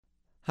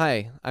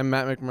Hi, I'm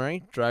Matt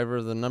McMurray, driver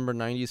of the number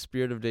 90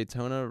 Spirit of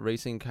Daytona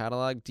Racing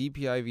Cadillac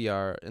DPI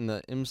VR in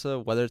the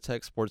IMSA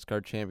WeatherTech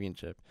SportsCar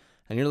Championship,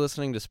 and you're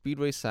listening to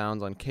Speedway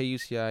Sounds on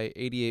KUCI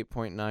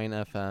 88.9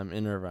 FM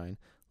in Irvine.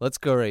 Let's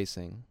go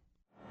racing.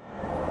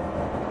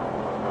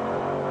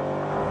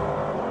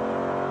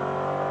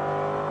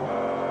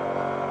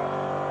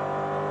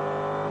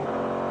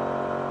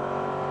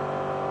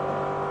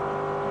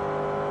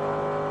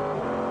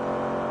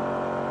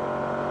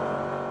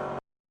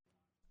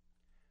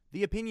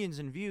 The opinions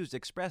and views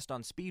expressed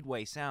on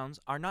Speedway Sounds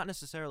are not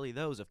necessarily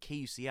those of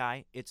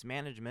KUCI, its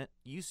management,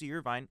 UC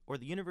Irvine, or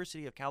the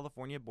University of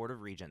California Board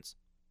of Regents.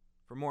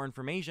 For more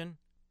information,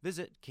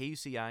 visit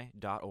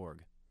kuci.org.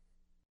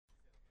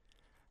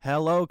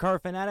 Hello, car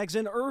fanatics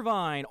in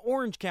Irvine,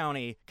 Orange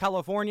County,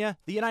 California,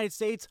 the United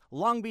States,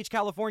 Long Beach,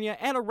 California,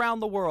 and around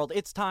the world.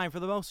 It's time for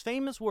the most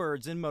famous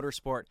words in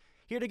motorsport.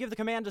 Here to give the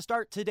command to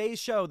start today's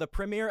show, the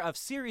premiere of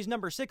Series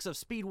number 6 of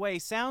Speedway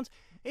Sounds,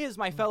 is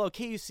my fellow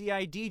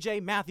KUCI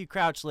DJ, Matthew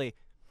Crouchley.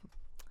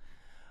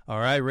 All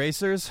right,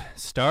 racers,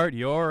 start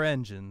your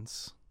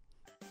engines.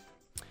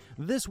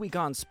 This week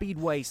on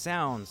Speedway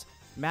Sounds,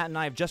 Matt and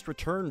I have just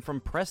returned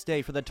from press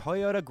day for the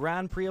Toyota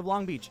Grand Prix of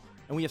Long Beach,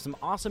 and we have some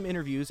awesome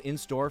interviews in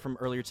store from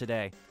earlier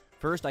today.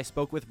 First, I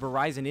spoke with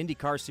Verizon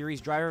IndyCar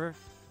Series driver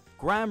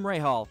Graham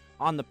Rahal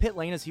on the pit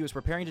lane as he was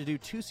preparing to do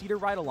two-seater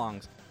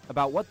ride-alongs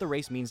about what the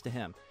race means to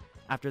him.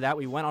 After that,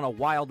 we went on a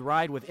wild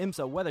ride with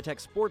IMSA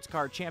WeatherTech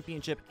SportsCar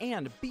Championship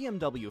and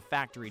BMW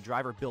factory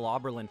driver Bill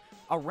Auberlen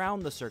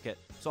around the circuit.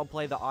 So I'll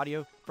play the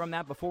audio from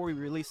that before we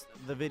release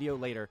the video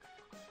later.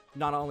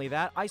 Not only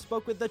that, I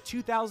spoke with the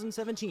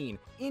 2017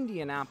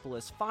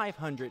 Indianapolis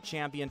 500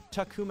 champion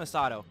Takuma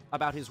Sato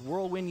about his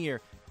whirlwind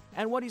year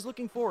and what he's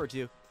looking forward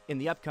to in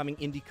the upcoming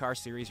IndyCar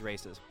Series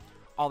races.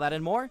 All that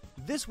and more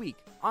this week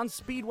on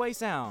Speedway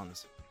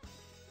Sounds.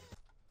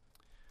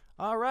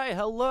 All right,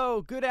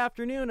 hello, good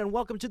afternoon, and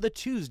welcome to the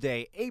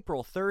Tuesday,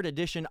 April 3rd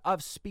edition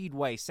of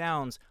Speedway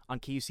Sounds on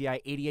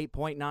KUCI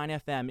 88.9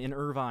 FM in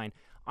Irvine.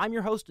 I'm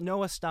your host,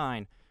 Noah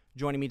Stein.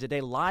 Joining me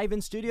today live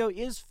in studio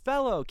is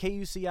fellow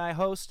KUCI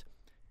host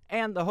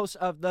and the host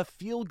of the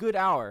Feel Good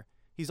Hour.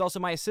 He's also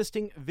my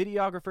assisting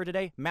videographer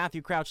today,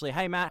 Matthew Crouchley.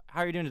 Hey, Matt,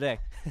 how are you doing today?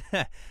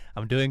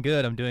 I'm doing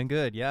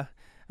good, yeah.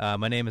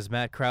 My name is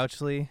Matt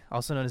Crouchley,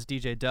 also known as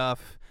DJ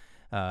Duff.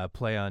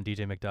 Play on DJ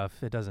McDuff.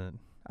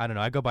 I don't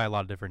know. I go by a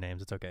lot of different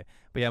names. It's okay.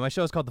 But yeah, my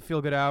show is called The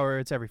Feel Good Hour.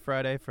 It's every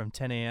Friday from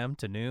 10 a.m.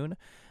 to noon.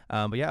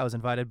 But yeah, I was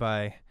invited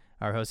by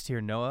our host here,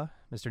 Noah,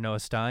 Mr. Noah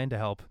Stein, to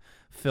help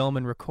film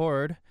and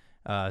record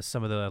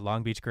some of the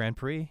Long Beach Grand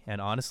Prix.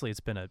 And honestly, it's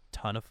been a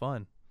ton of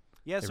fun.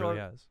 Yes, it really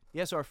has.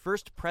 Yeah, so our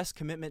first press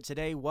commitment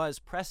today was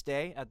press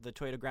day at the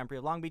Toyota Grand Prix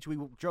of Long Beach. We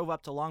drove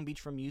up to Long Beach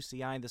from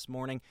UCI this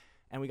morning,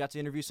 and we got to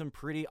interview some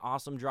pretty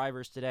awesome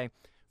drivers today.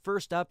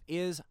 First up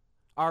is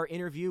our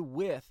interview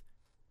with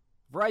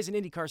Verizon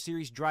IndyCar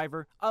Series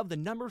driver of the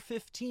number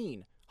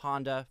 15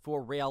 Honda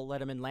for Rahal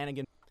Letterman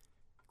Lanigan,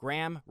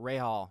 Graham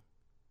Rahal. All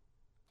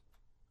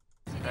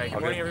right, good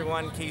morning,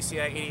 everyone.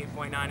 KUCI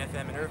 88.9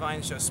 FM in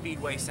Irvine, show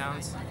Speedway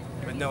Sounds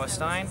with Noah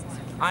Stein.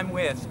 I'm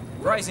with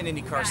Verizon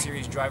IndyCar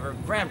Series driver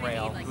Graham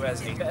Rahal, who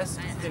has a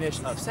best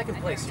finish of second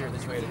place here at the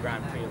Toyota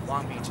Grand Prix of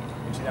Long Beach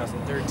in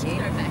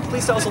 2013.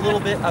 Please tell us a little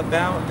bit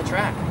about the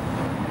track.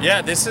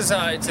 Yeah, this is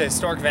it's a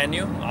historic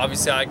venue.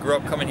 Obviously, I grew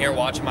up coming here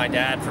watching my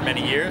dad for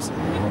many years,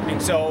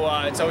 and so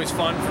it's always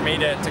fun for me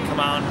to come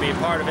out and be a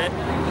part of it.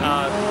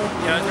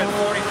 It's been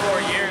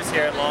 44 years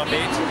here at Long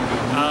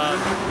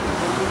Beach.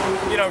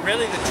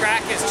 Really the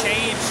track has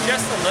changed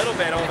just a little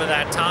bit over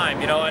that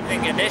time. I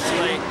think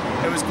initially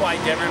it was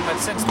quite different, but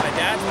since my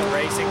dad's been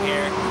racing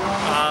here,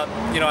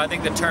 I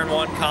think the Turn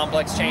 1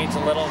 complex changed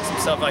a little and some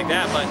stuff like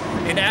that, but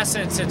in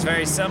essence it's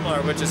very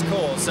similar, which is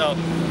cool. So,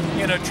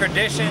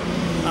 tradition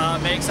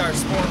makes our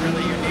sport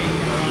really unique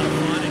and a lot of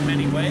fun in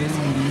many ways,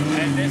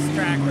 and this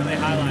track really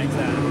highlights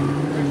that.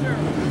 For sure.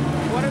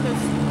 What are the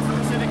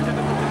specific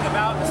typical things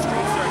about the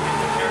street circuit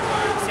compared to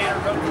our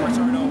standard road course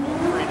or an oval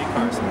for Indy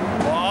cars?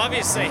 Well,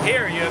 obviously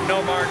here you have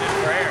no margin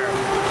for error.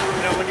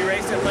 When you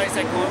race in a place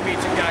like Long Beach,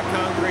 you've got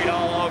concrete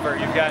all over,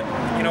 you've got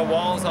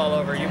walls all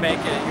over. You make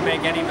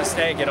any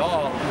mistake at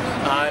all,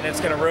 and it's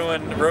going to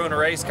ruin a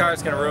race car.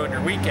 It's going to ruin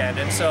your weekend.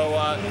 And so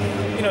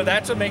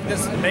that's what makes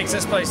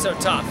this place so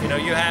tough.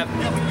 You have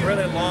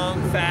really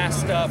long,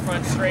 fast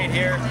front straight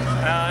here,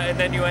 and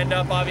then you end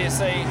up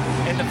obviously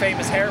in the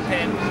famous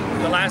hairpin,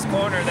 the last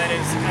corner that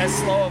is as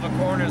slow of a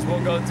corner as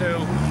we'll go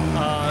through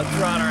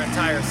throughout our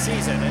entire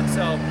season. And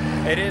so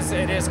it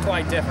is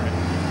quite different.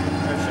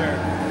 For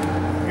sure.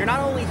 You're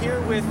not only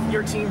here with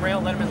your team,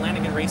 Rahal Letterman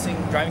Lanigan Racing,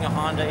 driving a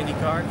Honda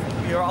IndyCar.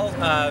 You're all,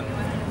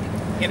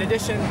 in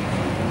addition,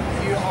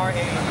 you are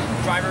a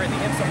driver in the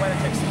IMSA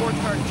WeatherTech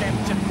SportsCar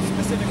Championship,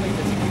 specifically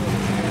the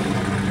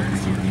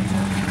Endurance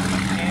Championship.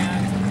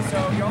 And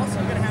so you're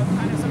also going to have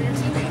kind of some of your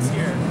teammates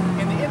here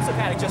in the IMSA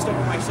paddock just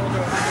over my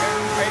shoulder.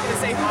 Are you going to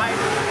say hi to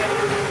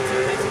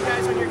the guys?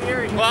 guys when you're here?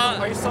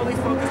 Are you solely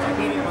focused on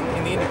meeting them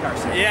in the IndyCar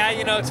Series?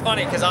 Yeah, it's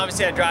funny because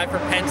obviously I drive for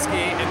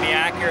Penske in the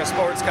Acura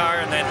sports car,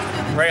 and then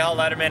Rahal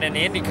Letterman in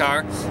the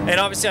IndyCar. And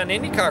obviously on the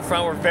IndyCar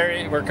front,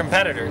 we're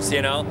competitors.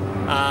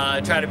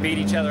 Try to beat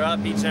each other up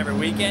each and every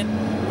weekend.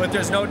 But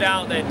there's no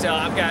doubt that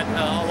I've got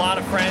a lot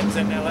of friends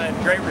and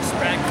great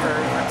respect for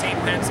Team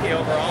Penske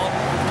overall.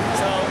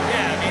 So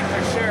yeah,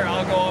 for sure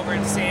I'll go over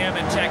and see them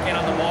and check in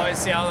on the boys,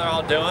 see how they're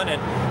all doing,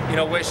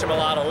 and wish them a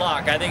lot of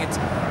luck. I think it's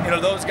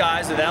those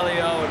guys with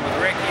Elio and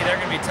with Ricky, they're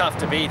going to be tough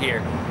to beat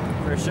here.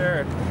 For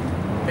sure.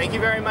 Thank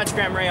you very much,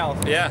 Graham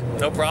Rahal. Yeah,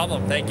 no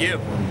problem. Thank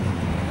you.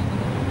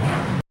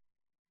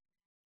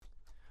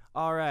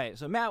 All right,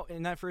 so Matt,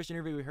 in that first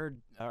interview, we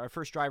heard our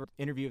first driver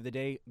interview of the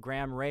day,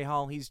 Graham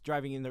Rahal. He's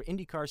driving in the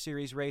IndyCar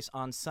Series race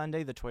on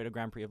Sunday, the Toyota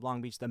Grand Prix of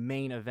Long Beach, the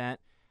main event.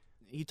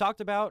 He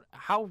talked about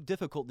how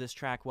difficult this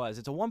track was.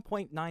 It's a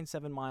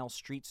 1.97-mile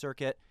street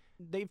circuit.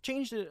 They've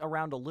changed it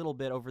around a little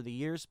bit over the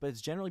years, but it's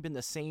generally been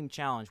the same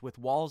challenge with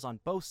walls on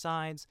both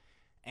sides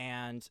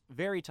and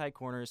very tight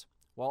corners,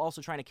 while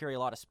also trying to carry a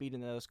lot of speed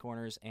into those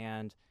corners.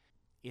 And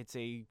it's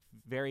a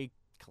very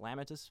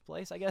calamitous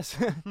place, I guess,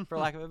 for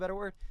lack of a better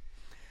word.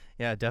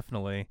 Yeah,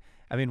 definitely.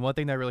 I mean, one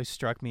thing that really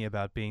struck me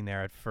about being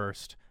there at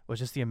first was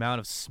just the amount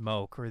of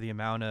smoke, or the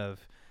amount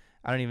of,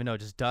 I don't even know,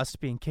 just dust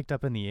being kicked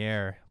up in the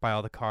air by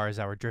all the cars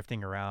that were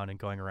drifting around and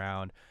going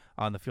around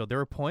on the field. There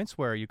were points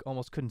where you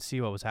almost couldn't see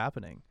what was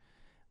happening.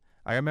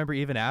 I remember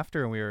even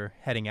after we were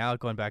heading out,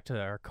 going back to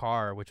our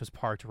car, which was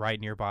parked right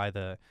nearby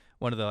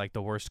one of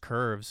the worst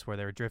curves where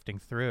they were drifting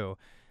through,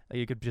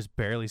 you could just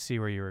barely see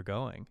where you were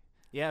going.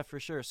 Yeah, for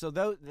sure. So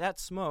that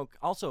smoke,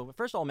 also,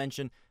 first I'll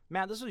mention,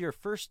 Matt, this was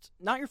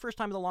not your first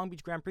time at the Long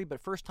Beach Grand Prix,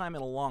 but first time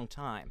in a long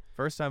time.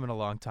 First time in a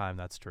long time,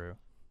 that's true.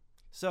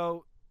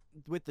 So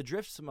with the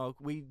drift smoke,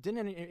 we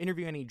didn't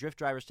interview any drift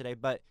drivers today,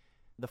 but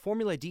the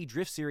Formula D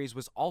Drift Series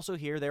was also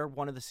here. They're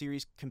one of the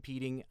series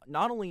competing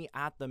not only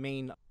at the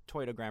main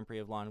Toyota Grand Prix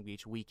of Long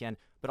Beach weekend,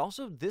 but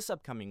also this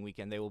upcoming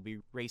weekend they will be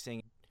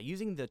racing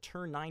using the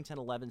turn 9, 10,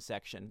 11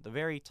 section, the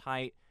very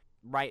tight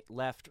right,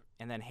 left,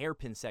 and then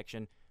hairpin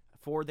section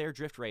for their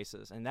drift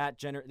races. And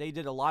they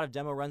did a lot of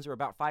demo runs. There were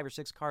about 5 or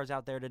 6 cars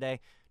out there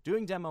today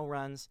doing demo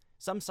runs,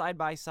 some side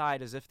by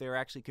side as if they were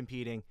actually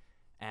competing,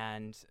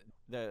 and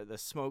the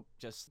smoke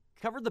just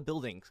covered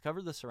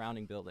the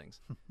surrounding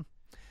buildings.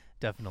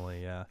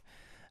 Definitely, yeah.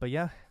 But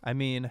yeah, I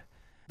mean,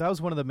 that was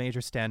one of the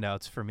major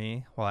standouts for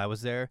me while I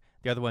was there.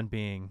 The other one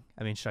being,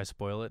 should I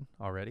spoil it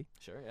already?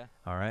 Sure, yeah.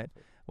 All right.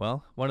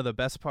 Well, one of the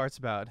best parts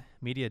about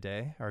Media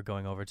Day, or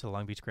going over to the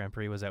Long Beach Grand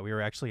Prix, was that we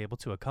were actually able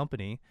to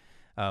accompany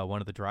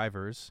one of the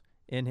drivers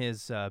in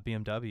his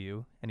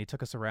BMW, and he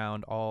took us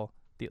around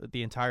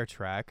the entire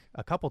track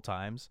a couple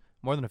times,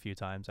 more than a few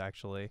times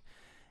actually.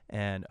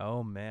 And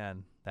oh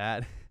man,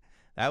 that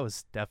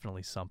was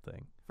definitely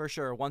something. For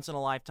sure, once in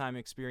a lifetime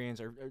experience,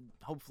 or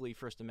hopefully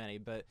first of many,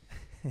 but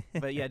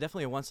yeah,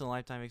 definitely a once in a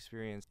lifetime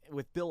experience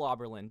with Bill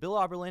Auberlen. Bill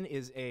Auberlen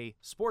is a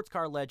sports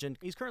car legend.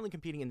 He's currently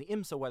competing in the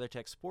IMSA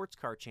WeatherTech Sports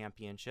Car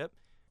Championship.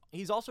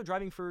 He's also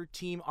driving for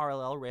Team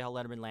RLL, Rahal,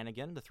 Letterman,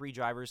 Lanigan. The 3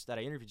 drivers that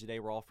I interviewed today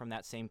were all from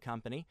that same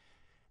company.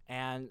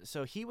 And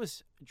so he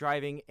was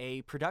driving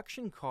a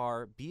production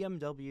car,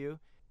 BMW,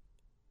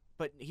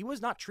 but he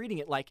was not treating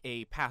it like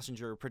a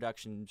passenger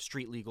production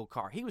street legal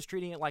car. He was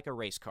treating it like a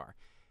race car.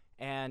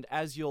 And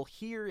as you'll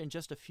hear in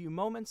just a few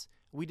moments,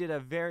 we did a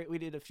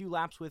few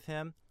laps with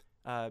him.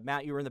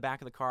 Matt, you were in the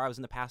back of the car. I was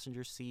in the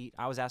passenger seat.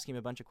 I was asking him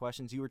a bunch of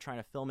questions. You were trying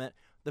to film it.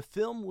 The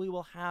film we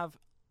will have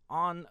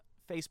on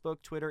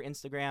Facebook, Twitter,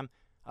 Instagram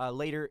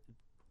later,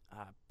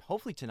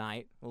 hopefully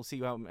tonight. We'll see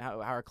how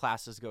our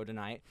classes go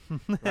tonight,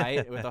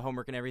 right, with the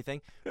homework and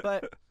everything.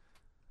 But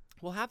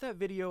we'll have that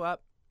video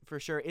up for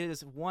sure. It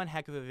is one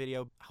heck of a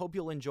video. Hope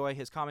you'll enjoy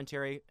his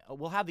commentary.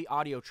 We'll have the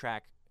audio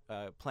track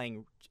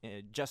playing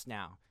just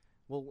now.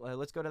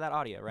 Let's go to that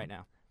audio right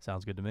now.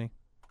 Sounds good to me.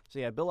 So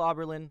yeah, Bill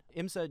Auberlen,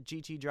 IMSA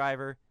GT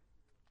driver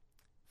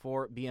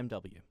for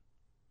BMW.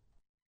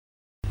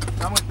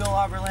 I'm with Bill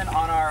Auberlen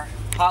on our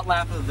hot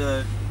lap of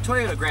the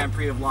Toyota Grand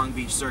Prix of Long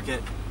Beach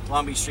Circuit,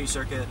 Long Beach Street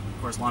Circuit,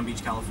 of course, Long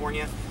Beach,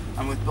 California.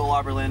 I'm with Bill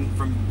Auberlen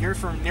you're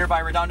from nearby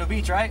Redondo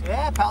Beach, right?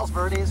 Yeah, Palos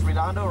Verdes,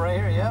 Redondo, right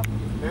here, yep.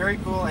 Very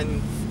cool.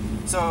 And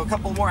so a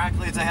couple more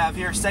accolades I have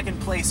here. Second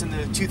place in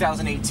the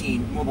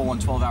 2018 Mobile 1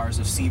 12 Hours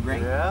of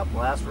Sebring. Yep,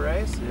 last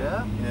race,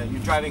 yeah.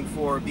 You're driving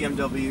for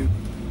BMW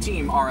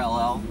Team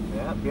RLL.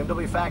 Yeah,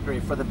 BMW factory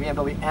for the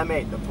BMW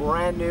M8, the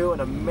brand new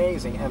and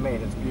amazing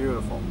M8. It's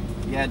beautiful.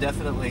 Yeah,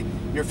 definitely.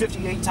 You're a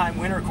 58-time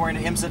winner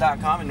according to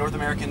IMSA.com in North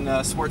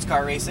American sports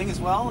car racing as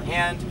well.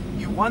 And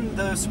you won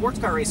the sports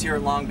car race here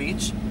in Long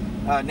Beach,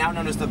 now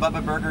known as the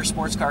Bubba Burger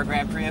Sports Car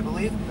Grand Prix, I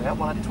believe. Yeah,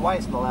 won it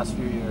twice in the last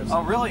few years.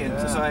 Oh, really?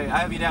 Yeah. So I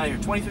have you down here.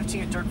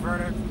 2015 at Dirk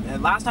Werner.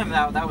 And last time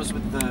that was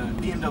with the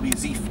BMW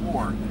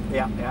Z4.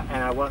 Yeah,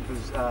 and I won the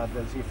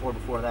Z4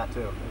 before that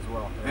too, as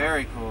well. Yeah.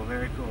 Very cool,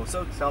 very cool.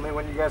 So tell me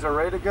when you guys are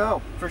ready to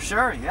go. For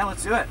sure. Yeah,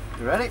 let's do it.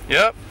 You ready?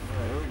 Yep. All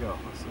right, here we go.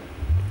 Let's see.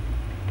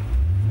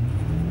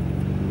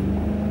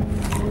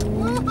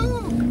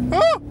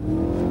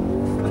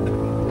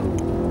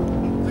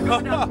 So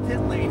going down the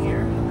pit lane here.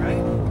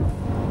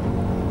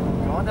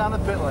 down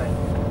the pit lane.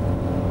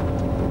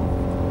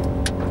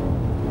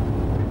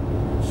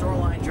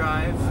 Shoreline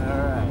Drive. All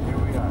right, here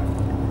we are.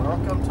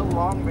 Welcome to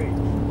Long Beach.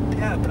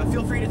 Yeah, but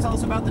feel free to tell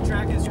us about the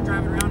track as you're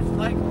driving around if you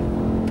like.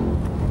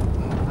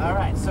 All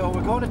right, so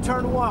we're going to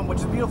turn 1, which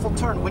is a beautiful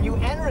turn. When you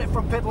enter it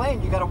from pit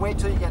lane, you got to wait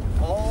till you get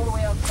all the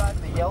way outside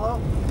of the yellow.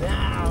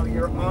 Now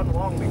you're on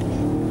Long Beach.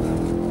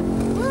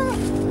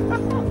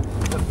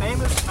 The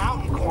famous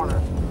mountain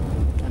corner.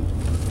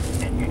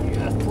 And you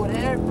just put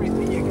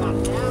everything you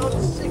got down,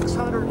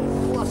 600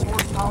 and plus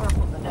horsepower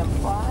from the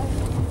M5.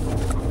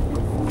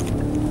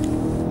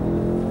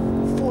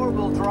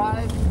 4-wheel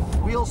drive,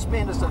 wheel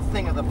spin is a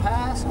thing of the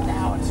past.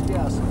 Now it's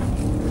just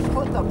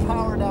put the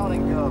power down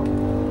and go.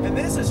 And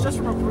this is just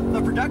from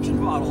the production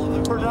model of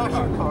the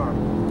Production car.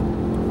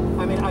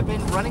 I mean, I've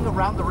been running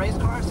around the race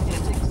cars, and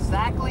it's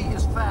exactly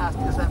as fast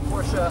as that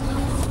Porsche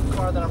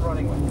car that I'm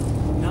running with.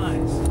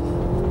 Nice.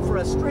 For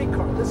a street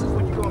car, this is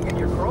when you go and get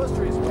your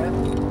groceries with.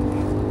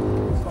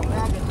 So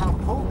imagine how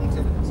potent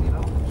it is, you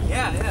know?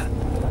 Yeah, yeah.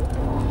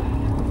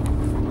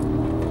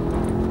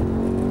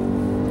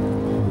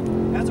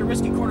 That's a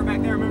risky corner back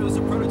there. I remember there was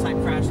a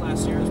prototype crash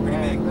last year. It was pretty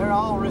big. They're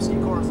all risky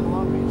corners in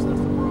Long Beach. That's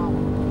the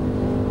problem.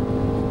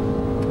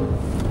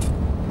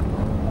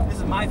 This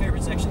is my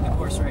favorite section of the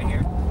course right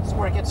here. This is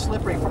where it gets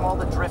slippery from all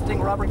the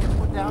drifting rubber gets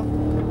put down.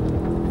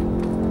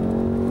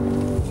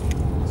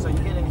 So you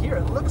get in here,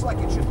 it looks like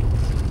it should be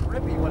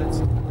grippy, but it's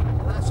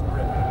less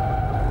grippy.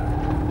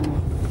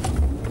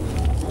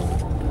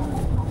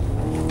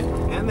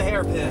 And the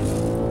hairpin.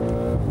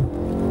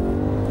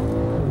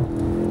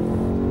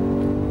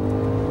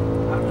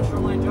 Out of the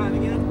shoreline drive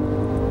again.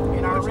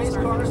 In our race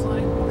cars,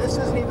 this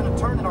isn't even a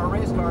turn in our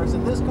race cars.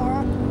 In this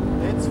car,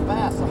 it's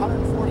fast,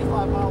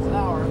 145 miles an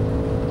hour.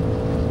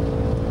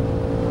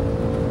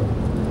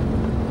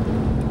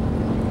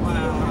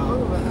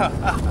 Wow.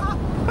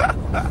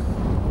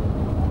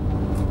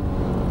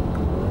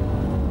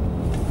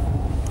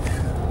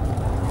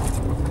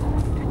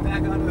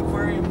 Back onto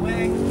Aquarium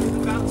Way,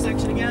 the fountain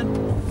section again.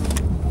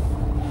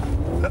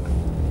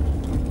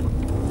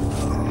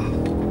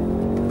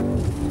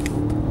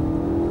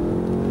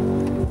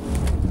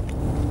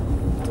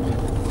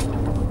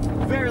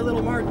 Very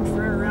little margin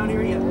for error around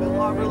here. You have Bill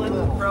Auberlen,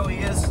 the pro he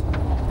is.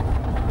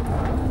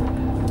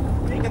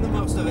 Making the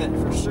most of it,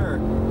 for sure.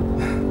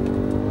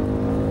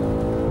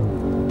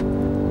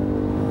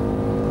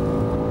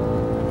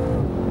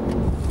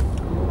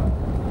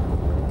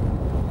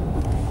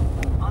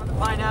 Onto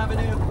Pine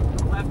Avenue,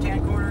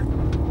 left-hand corner.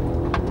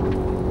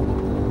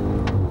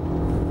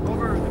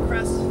 Over the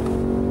crest.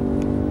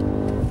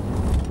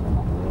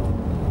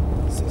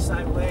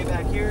 Seaside Way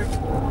back here.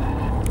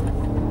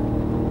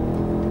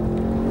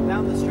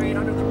 Down the straight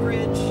under the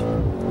bridge.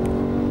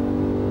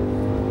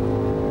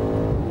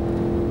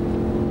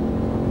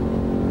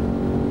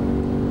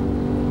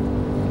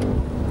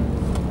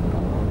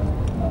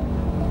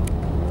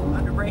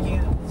 Under braking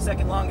it,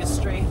 second longest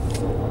straight.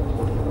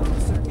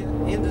 Circuit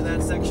into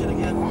that section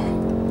again.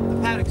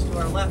 The paddocks to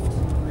our left,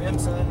 for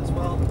IMSA as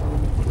well.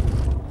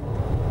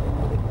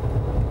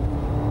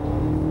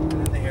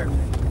 And then the hairpin.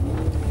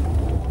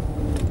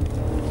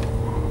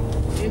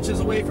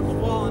 Inches away from the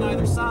wall on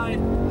either side.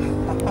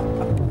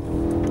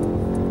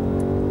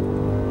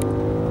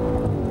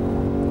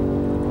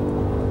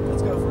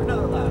 Let's go for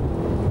another lap.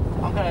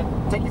 I'm gonna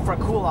take you for a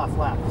cool-off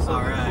lap, so All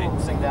we can right. cool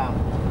this thing down.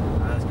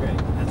 That's great.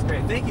 That's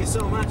great. Thank you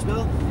so much,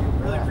 Bill.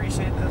 Really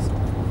appreciate this.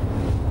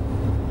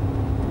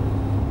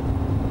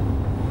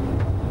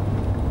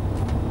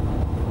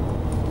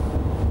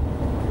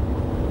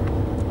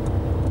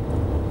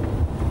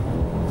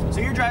 So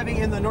you're driving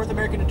in the North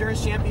American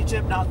Endurance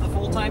Championship, not the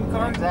full-time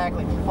car?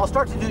 Exactly. I'll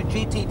start to do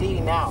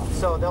GTD now.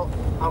 So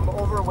I'm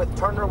over with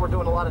Turner. We're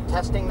doing a lot of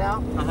testing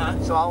now. Uh-huh.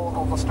 So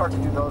I'll start to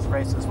do those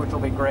races, which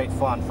will be great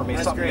fun for me.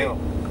 That's Something great. new.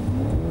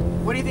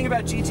 What do you think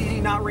about GTD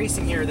not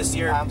racing here this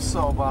year? I'm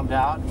so bummed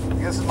out.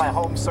 This is my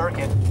home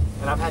circuit,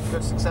 and I've had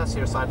good success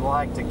here, so I'd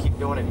like to keep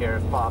doing it here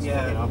if possible.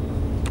 Yeah. You know,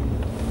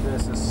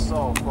 this is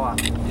so fun.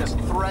 Just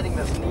threading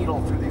this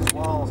needle through these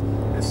walls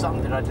is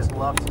something that I just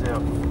love to do.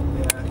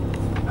 Yeah.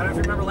 I don't know if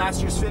you remember last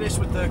year's finish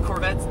with the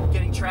Corvette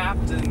getting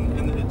trapped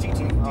and the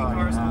GTD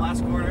cars in the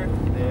last corner.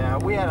 Yeah,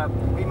 we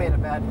made a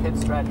bad pit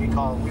strategy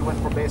call. We went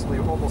from basically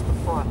almost the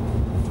front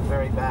to the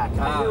very back.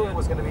 I knew it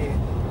was going to be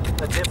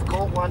a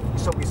difficult one,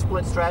 so we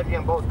split strategy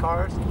on both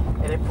cars,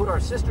 and it put our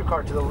sister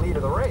car to the lead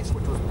of the race,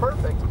 which was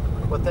perfect,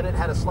 but then it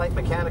had a slight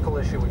mechanical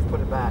issue which put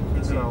it back.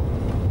 Mm-hmm. So,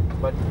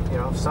 but you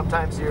know,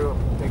 sometimes it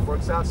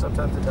works out,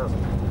 sometimes it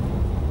doesn't.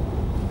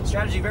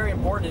 Strategy very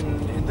important,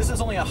 and this is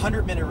only a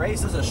 100-minute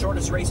race. This is the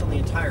shortest race on the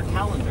entire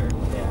calendar.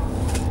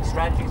 Yeah,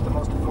 strategy is the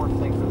most important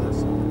thing for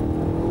this.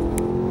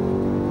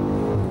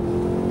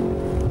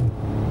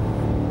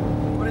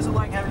 What is it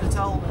like having to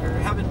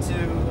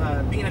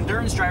be an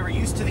endurance driver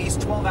used to these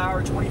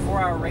 12-hour,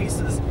 24-hour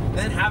races,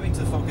 then having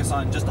to focus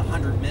on just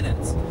 100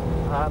 minutes?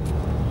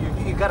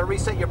 You got to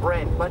reset your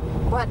brain, but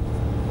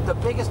the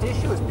biggest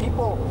issue is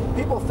people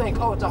think,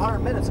 oh, it's 100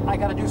 minutes, I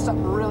got to do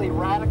something really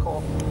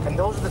radical, and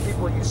those are the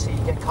people you see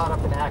get caught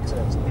up in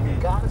accidents. You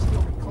got to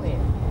still be clean,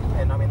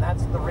 And I mean,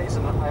 that's the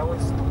reason I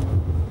always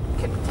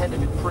can tend to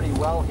do pretty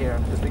well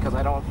here, is because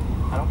I don't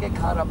get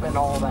caught up in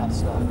all that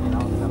stuff, you know,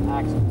 the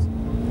accidents.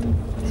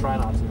 I try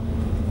not to.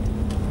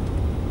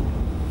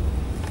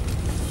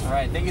 All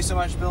right, thank you so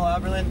much, Bill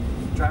Auberlen,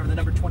 driver of the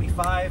number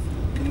 25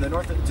 in the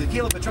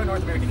Tequila Patron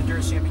North American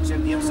Endurance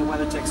Championship, the IMSA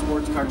WeatherTech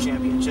Sports Car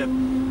Championship.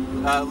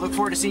 Look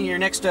forward to seeing your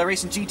next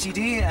race in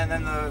GTD, and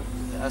then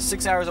the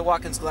 6 hours at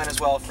Watkins Glen as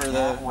well for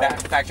the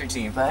factory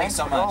team. Thanks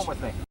so much.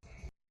 With me.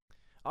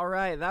 All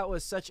right, that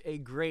was such a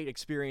great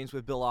experience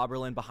with Bill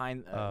Auberlen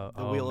behind the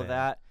wheel of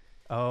that.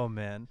 Oh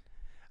man,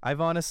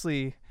 I've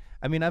honestly,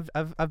 I mean,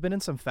 I've been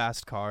in some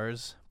fast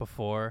cars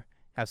before,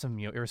 have some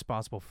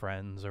irresponsible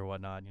friends or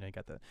whatnot, you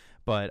got that.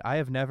 But I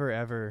have never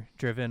ever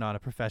driven on a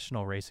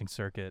professional racing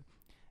circuit,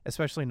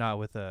 especially not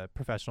with a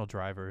professional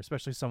driver,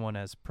 especially someone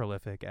as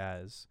prolific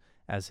as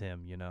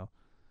him.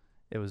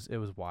 It was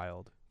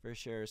wild. For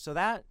sure. So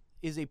that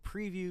is a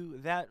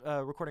preview. That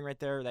recording right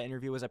there, that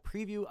interview was a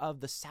preview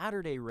of the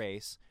Saturday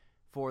race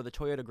for the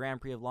Toyota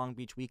Grand Prix of Long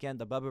Beach weekend,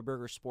 the Bubba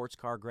Burger Sports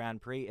Car Grand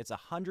Prix. It's a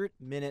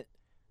 100-minute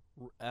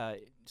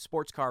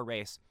sports car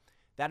race.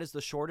 That is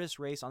the shortest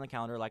race on the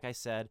calendar, like I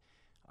said.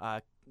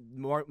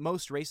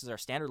 Most races are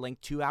standard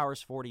length, 2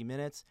 hours, 40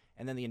 minutes,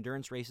 and then the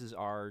endurance races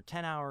are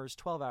 10 hours,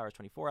 12 hours,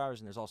 24 hours,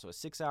 and there's also a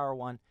 6-hour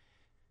one.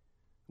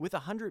 With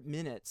 100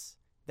 minutes,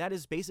 that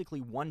is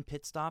basically one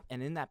pit stop,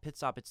 and in that pit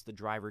stop, it's the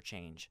driver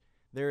change.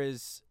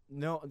 There's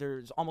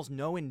almost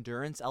no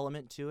endurance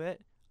element to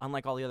it.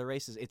 Unlike all the other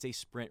races, it's a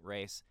sprint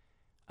race.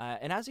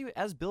 And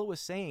as Bill was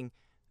saying,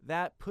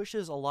 that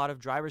pushes a lot of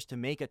drivers to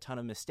make a ton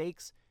of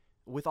mistakes.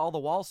 With all the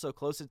walls so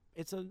close,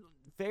 it's a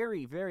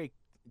very, very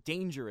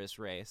dangerous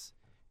race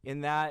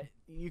in that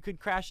you could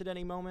crash at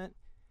any moment.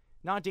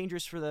 Not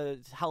dangerous for the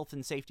health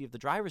and safety of the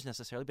drivers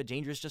necessarily, but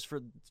dangerous just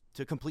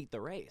to complete the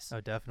race.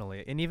 Oh,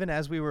 definitely. And even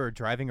as we were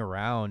driving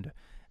around,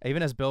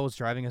 even as Bill was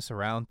driving us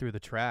around through the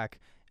track,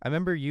 I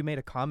remember you made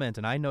a comment,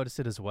 and I noticed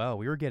it as well.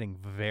 We were getting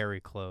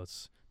very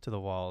close to the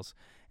walls,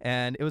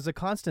 and it was a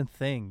constant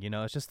thing.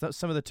 It's just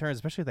some of the turns,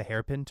 especially the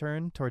hairpin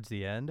turn towards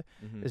the end,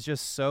 is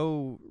just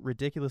so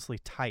ridiculously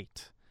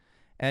tight.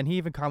 And he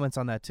even comments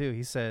on that too.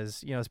 He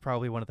says, it's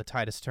probably one of the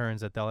tightest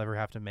turns that they'll ever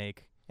have to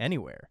make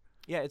anywhere.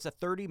 Yeah, it's a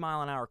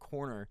 30-mile-an-hour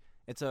corner.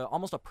 It's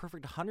almost a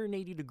perfect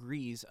 180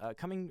 degrees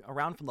coming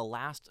around from the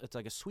last. It's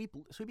like a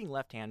sweeping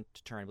left-hand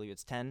turn. I believe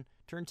it's turn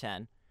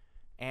 10.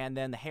 And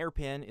then the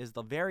hairpin is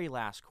the very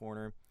last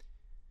corner.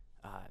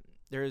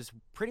 There's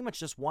pretty much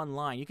just one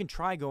line. You can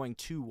try going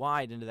too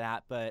wide into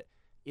that, but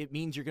it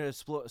means you're going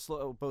to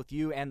slow both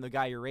you and the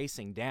guy you're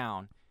racing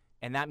down.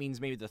 And that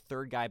means maybe the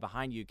third guy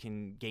behind you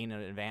can gain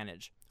an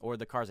advantage, or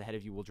the cars ahead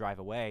of you will drive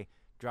away,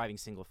 driving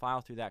single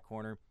file through that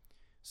corner.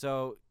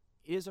 So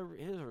it is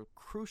a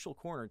crucial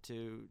corner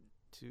to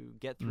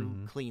get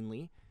through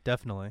cleanly.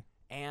 Definitely.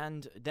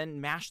 And then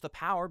mash the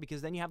power,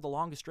 because then you have the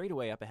longest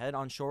straightaway up ahead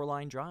on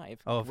Shoreline Drive,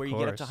 where you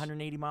get up to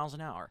 180 miles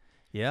an hour.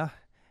 Yeah.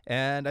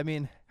 And I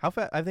mean, how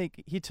fast? I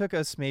think he took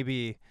us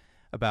maybe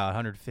about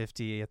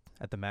 150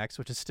 at the max,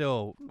 which is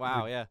still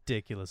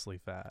ridiculously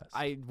fast.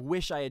 I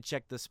wish I had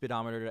checked the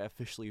speedometer to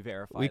officially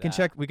verify We can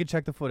check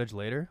the footage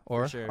later,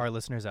 or sure. Our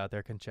listeners out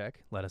there can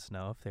check. Let us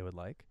know if they would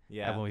like.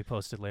 Yeah. When we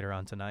post it later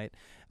on tonight.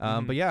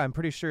 But yeah, I'm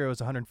pretty sure it was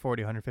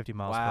 140, 150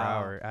 miles per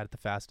hour at the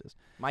fastest.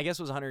 My guess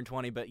was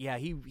 120, but yeah,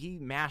 he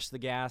mashed the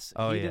gas.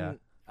 Oh, he didn't,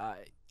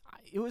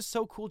 it was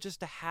so cool just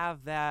to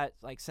have that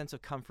sense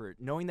of comfort,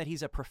 knowing that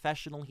he's a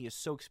professional. He is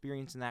so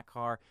experienced in that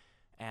car.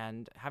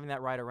 And having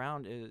that ride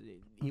around,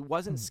 he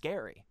wasn't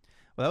scary.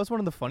 Well, that was one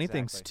of the funny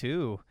things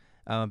too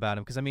about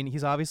him, because I mean,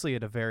 he's obviously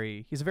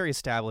he's a very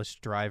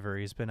established driver.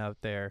 He's been out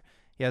there.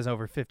 He has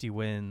over 50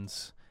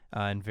 wins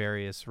in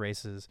various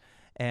races.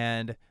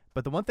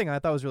 But the one thing I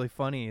thought was really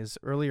funny is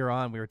earlier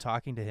on we were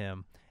talking to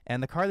him,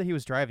 and the car that he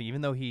was driving,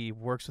 even though he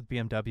works with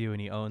BMW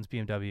and he owns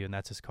BMW and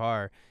that's his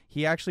car,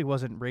 he actually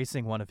wasn't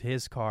racing one of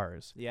his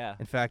cars. Yeah.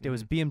 In fact, it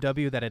was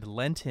BMW that had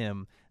lent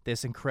him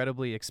this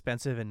incredibly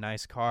expensive and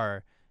nice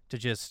car to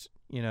just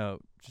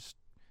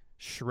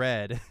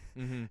shred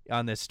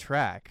on this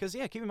track. Because,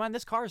 keep in mind,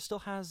 this car still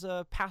has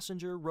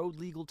passenger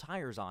road-legal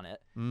tires on it,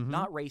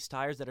 not race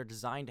tires that are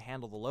designed to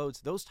handle the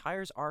loads. Those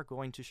tires are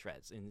going to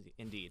shreds,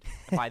 indeed.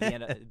 By the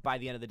end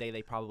of the day,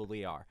 they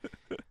probably are.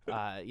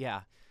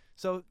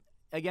 So,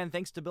 again,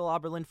 thanks to Bill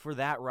Auberlen for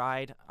that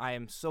ride. I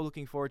am so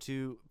looking forward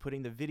to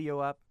putting the video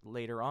up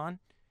later on.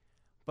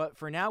 But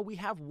for now, we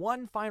have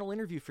one final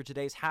interview for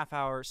today's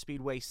half-hour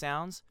Speedway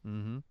Sounds.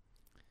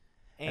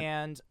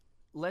 And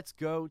let's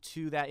go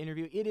to that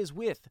interview. It is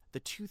with the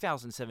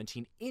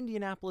 2017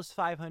 Indianapolis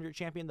 500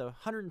 champion, the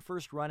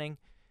 101st running,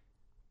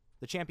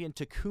 the champion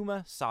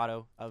Takuma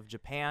Sato of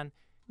Japan.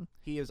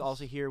 He is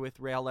also here with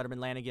Rahal Letterman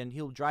Lanigan.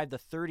 He'll drive the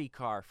 30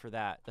 car for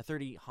that, the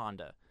 30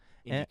 Honda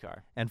IndyCar.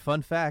 And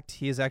fun fact,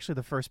 he is actually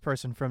the first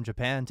person from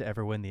Japan to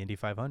ever win the Indy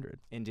 500.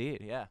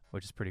 Indeed, yeah.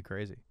 Which is pretty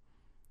crazy.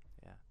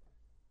 Yeah.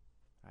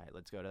 All right,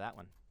 let's go to that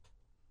one.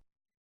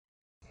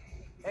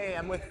 Hey,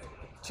 I'm with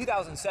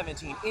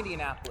 2017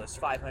 Indianapolis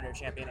 500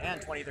 champion and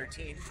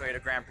 2013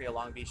 Toyota Grand Prix of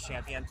Long Beach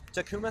champion,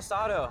 Takuma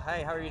Sato.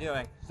 Hey, how are you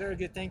doing? Very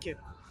good, thank you.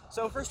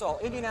 So first of all,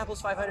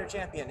 Indianapolis 500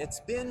 champion. It's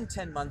been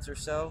 10 months or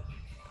so.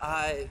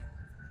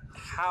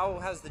 How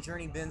has the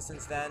journey been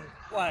since then?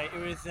 Well, it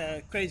was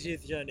a crazy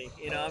journey.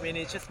 I mean,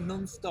 it's just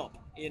non-stop.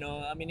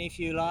 I mean, if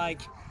you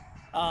like,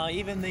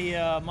 even the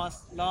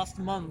last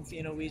month,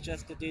 we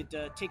just did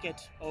the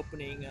ticket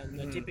opening and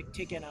the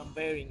ticket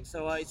unveiling.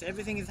 So it's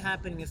everything is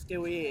happening,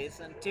 still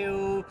is,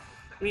 until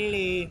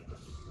really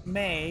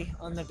May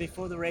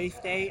before the race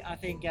day. I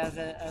think as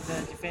a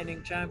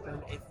defending champion,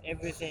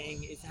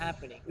 everything is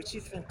happening, which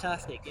is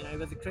fantastic. It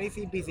was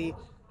crazy busy,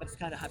 but it's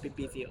kind of happy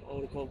busy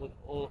all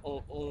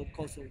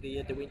course of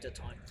the winter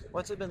time.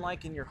 What's it been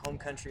like in your home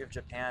country of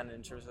Japan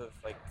in terms of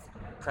like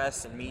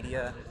press and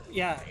media?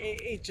 Yeah,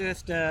 it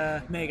just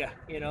mega.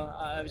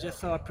 I just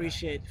so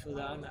appreciate for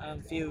that. I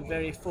feel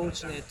very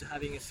fortunate to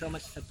having so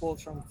much support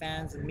from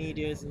fans and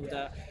medias, and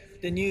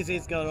the news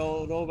is got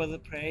all over the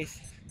place.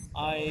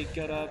 I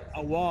got an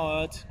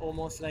award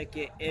almost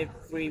like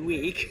every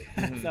week.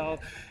 So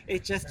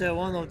it's just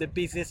one of the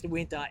busiest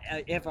winter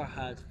I ever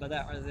had, but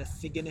that was a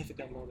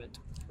significant moment.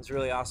 It's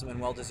really awesome and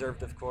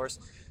well-deserved, of course.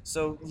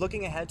 So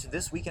looking ahead to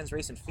this weekend's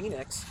race in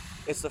Phoenix,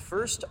 it's the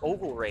first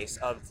oval race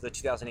of the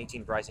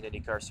 2018 Verizon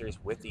IndyCar Series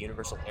with the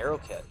Universal Aero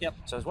Kit. Yep.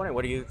 So I was wondering,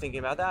 what are you thinking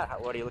about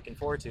that? What are you looking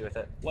forward to with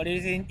it? What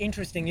is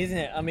interesting, isn't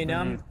it? I mean,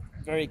 I'm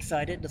very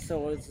excited,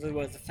 so as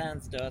the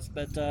fans does,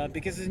 but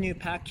because it's a new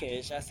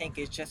package, I think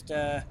it's just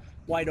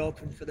wide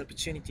open for the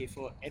opportunity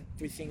for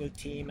every single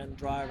team and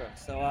driver.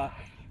 So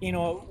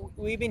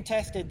we've been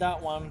tested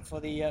that one for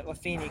the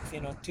Phoenix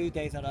 2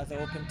 days as an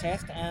open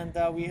test, and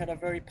we had a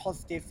very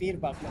positive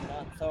feedback on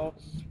that. So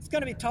it's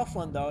going to be a tough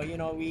one though.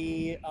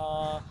 We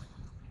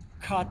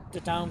cut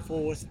the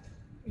downforce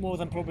more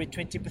than probably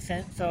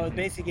 20%, so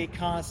basically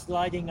cars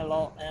sliding a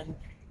lot, and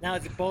now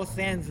it's both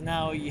ends.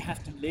 Now you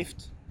have to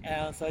lift.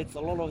 So it's a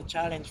lot of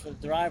challenge for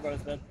the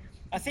drivers, but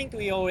I think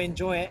we all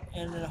enjoy it,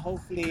 and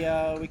hopefully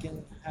we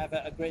can have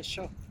a great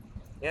show.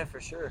 Yeah, for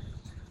sure.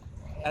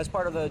 As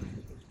part of the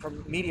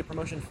media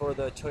promotion for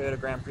the Toyota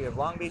Grand Prix of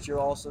Long Beach, you'll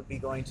also be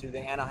going to the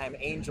Anaheim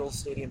Angels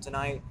Stadium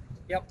tonight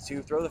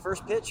to throw the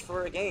first pitch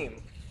for a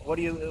game. I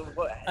know.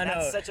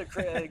 That's such a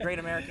great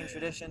American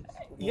tradition.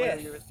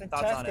 Yes,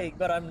 fantastic,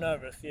 but I'm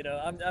nervous.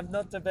 I'm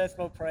not the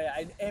baseball player.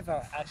 I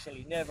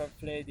never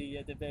played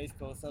the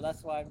baseball, so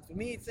that's why for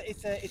me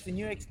it's a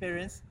new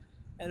experience.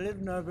 A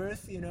little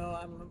nervous.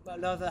 I'm a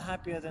lot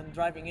happier than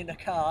driving in the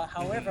car.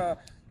 However,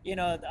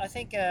 I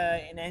think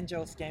an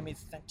Angels game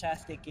is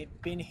fantastic.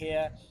 I've been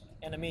here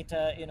and I meet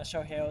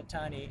Shohei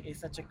Ohtani is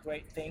such a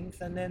great thing.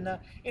 And then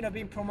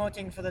been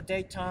promoting for the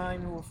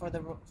daytime for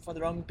the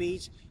Long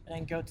Beach, and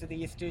then go to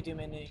the stadium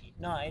in the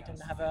night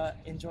and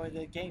enjoy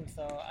the game.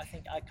 So I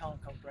think I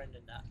can't comprehend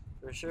that.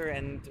 For sure.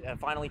 And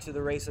finally to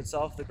the race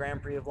itself, the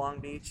Grand Prix of Long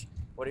Beach.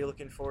 What are you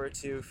looking forward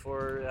to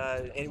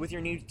and with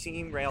your new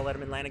team, Rahal,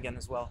 Letterman, Lanigan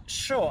as well?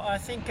 Sure. I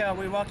think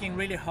we're working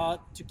really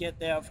hard to get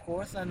there, of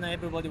course, and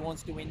everybody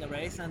wants to win the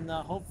race, and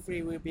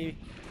hopefully we'll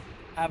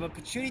have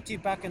opportunity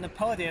back in the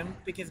podium,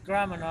 because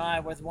Graham and I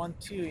was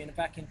 1-2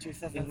 back in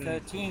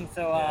 2013.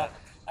 So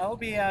it will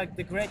be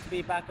great to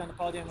be back on the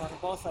podium on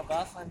both of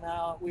us, and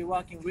we're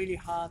working really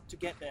hard to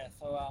get there.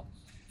 So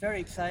very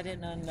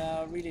excited,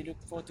 and really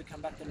look forward to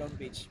come back to Long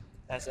Beach.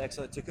 That's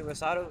excellent. Takuma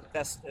Sato,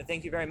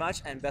 thank you very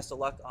much, and best of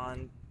luck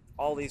on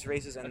all these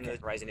races and the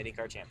Verizon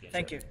IndyCar Championship.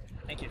 Thank you.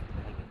 Thank you.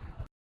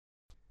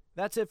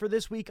 That's it for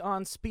this week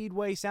on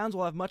Speedway Sounds.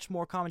 We'll have much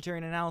more commentary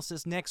and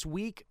analysis next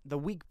week, the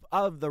week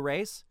of the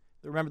race.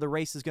 Remember, the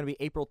race is going to be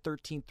April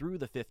 13th through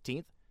the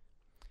 15th.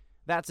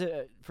 That's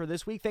it for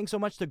this week. Thanks so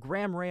much to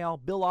Graham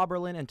Rahal, Bill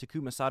Auberlen, and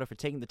Takuma Sato for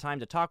taking the time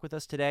to talk with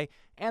us today,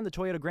 and the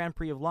Toyota Grand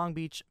Prix of Long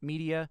Beach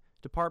Media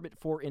Department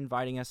for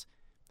inviting us.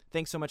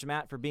 Thanks so much,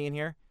 Matt, for being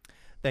here.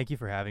 Thank you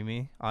for having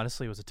me.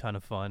 Honestly, it was a ton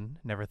of fun.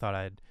 Never thought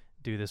I'd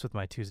do this with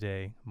my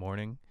Tuesday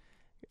morning.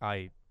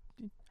 I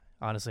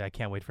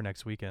can't wait for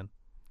next weekend.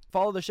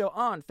 Follow the show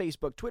on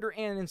Facebook, Twitter,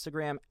 and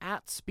Instagram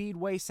at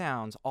Speedway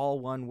Sounds, all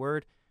one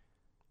word.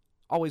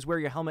 Always wear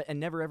your helmet and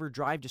never ever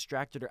drive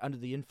distracted or under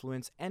the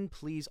influence, and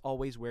please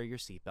always wear your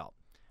seatbelt.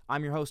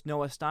 I'm your host,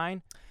 Noah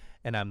Stein.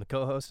 And I'm the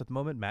co-host at the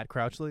moment, Matt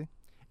Crouchley.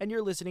 And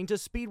you're listening to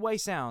Speedway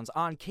Sounds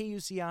on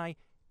KUCI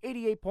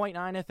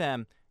 88.9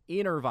 FM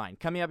in Irvine.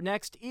 Coming up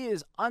next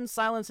is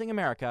Unsilencing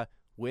America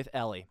with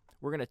Ellie.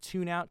 We're going to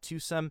tune out to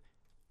some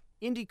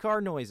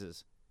IndyCar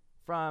noises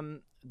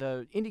from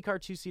the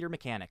IndyCar two-seater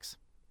mechanics.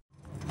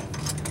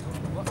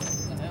 What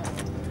the hell?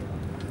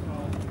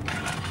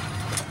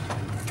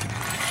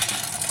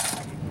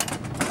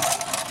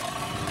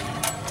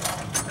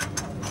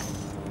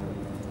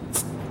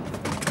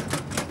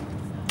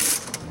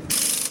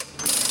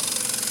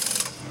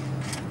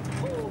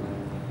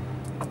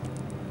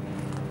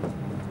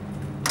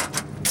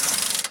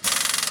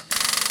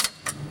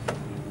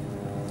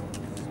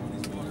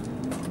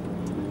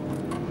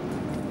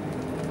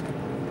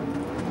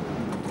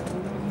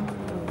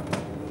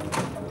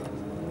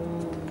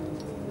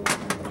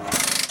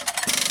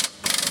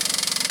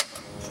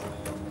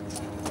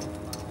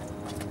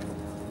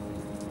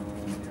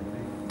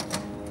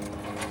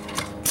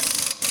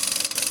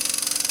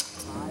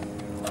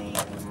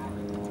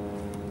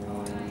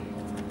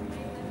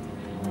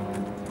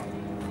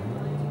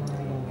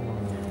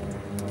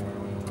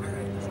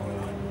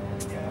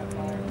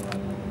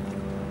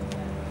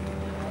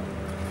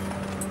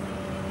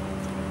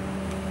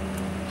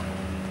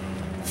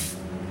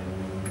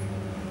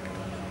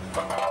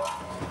 Bye.